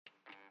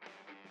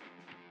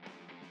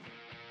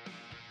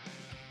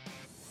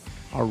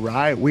All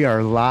right, we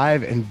are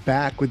live and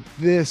back with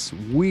this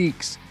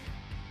week's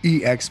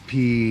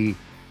EXP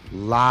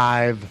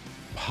live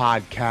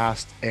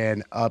podcast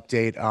and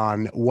update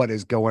on what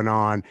is going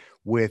on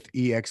with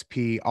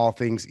EXP, all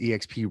things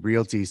EXP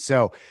Realty.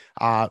 So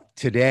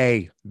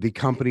today, the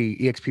company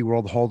EXP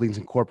World Holdings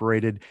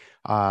Incorporated,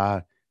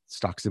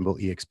 stock symbol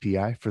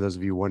EXPI, for those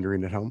of you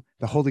wondering at home,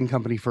 the holding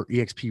company for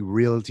EXP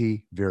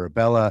Realty,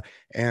 Verabella,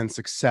 and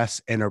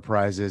Success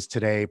Enterprises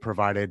today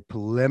provided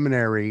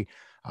preliminary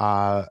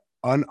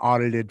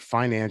unaudited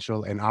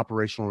financial and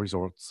operational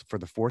results for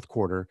the fourth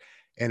quarter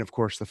and of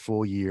course the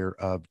full year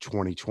of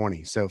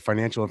 2020. So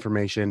financial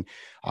information,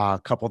 a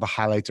couple of the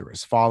highlights are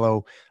as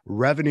follow.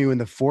 Revenue in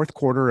the fourth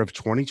quarter of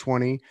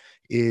 2020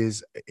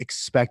 is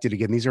expected,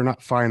 again, these are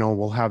not final,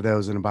 we'll have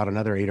those in about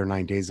another 8 or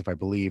 9 days if I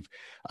believe,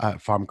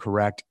 if I'm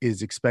correct,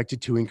 is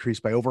expected to increase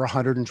by over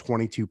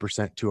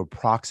 122% to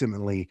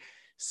approximately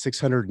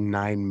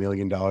 $609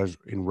 million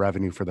in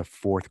revenue for the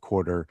fourth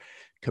quarter.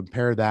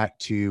 Compare that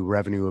to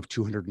revenue of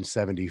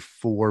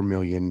 274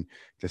 million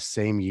the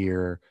same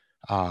year,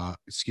 the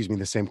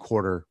same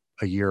quarter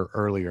a year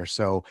earlier.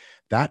 So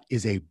that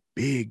is a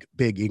big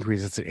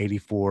increase. That's an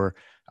 84.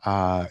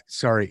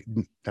 Sorry,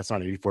 that's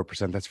not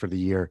 84%. That's for the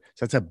year.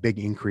 So that's a big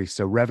increase.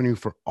 So revenue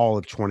for all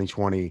of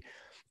 2020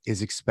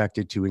 is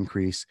expected to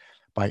increase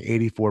by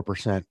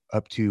 84%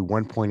 up to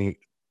 1.8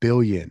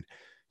 billion.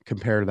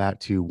 Compare that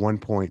to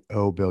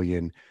 1.0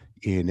 billion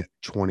in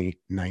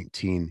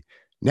 2019.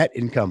 Net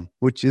income,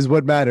 which is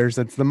what matters,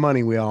 that's the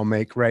money we all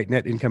make, right?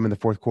 Net income in the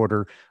fourth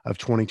quarter of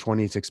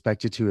 2020 is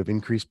expected to have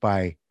increased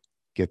by,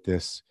 get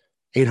this,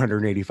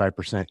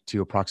 885%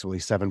 to approximately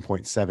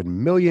 7.7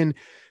 million,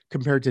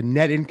 compared to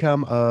net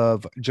income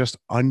of just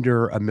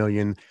under a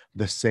million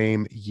the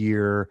same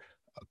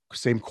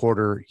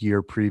quarter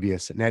year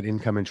previous. Net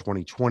income in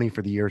 2020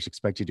 for the year is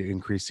expected to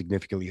increase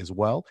significantly as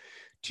well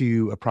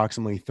to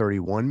approximately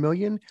 31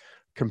 million,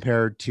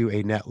 compared to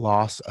a net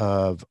loss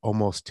of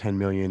almost 10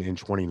 million in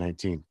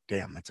 2019.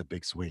 Damn, that's a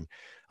big swing.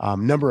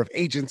 Number of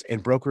agents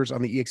and brokers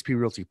on the EXP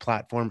Realty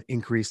platform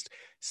increased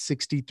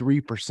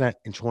 63%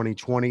 in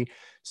 2020.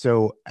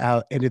 So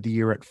ended the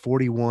year at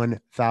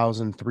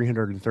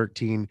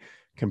 41,313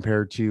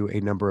 compared to a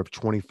number of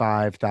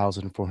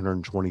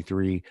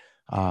 25,423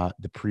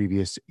 the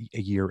previous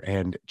year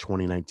end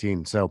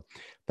 2019. So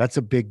that's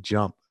a big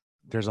jump.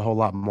 There's a whole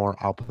lot more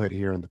I'll put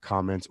here in the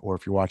comments, or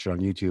if you're watching on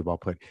YouTube, I'll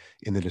put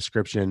in the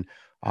description.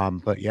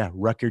 But yeah,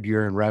 record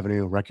year in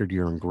revenue, record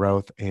year in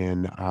growth.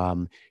 And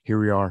here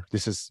we are.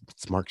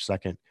 It's March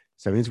 2nd.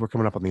 So that means we're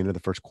coming up on the end of the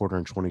first quarter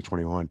in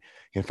 2021.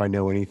 And if I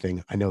know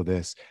anything, I know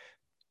this.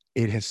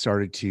 It has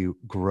started to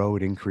grow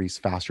and increase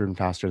faster and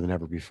faster than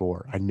ever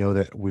before. I know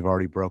that we've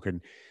already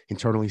broken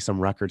internally some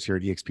records here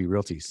at EXP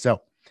Realty.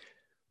 So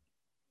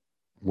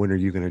when are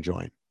you going to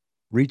join?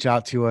 Reach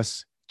out to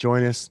us.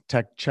 Join us,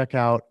 check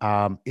out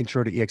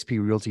intro to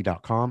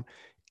exprealty.com,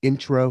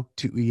 intro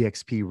to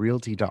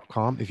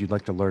exprealty.com if you'd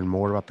like to learn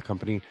more about the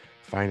company,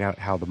 find out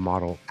how the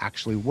model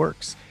actually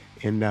works,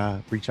 and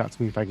reach out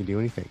to me if I can do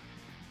anything.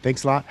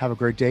 Thanks a lot. Have a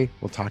great day.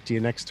 We'll talk to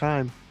you next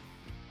time.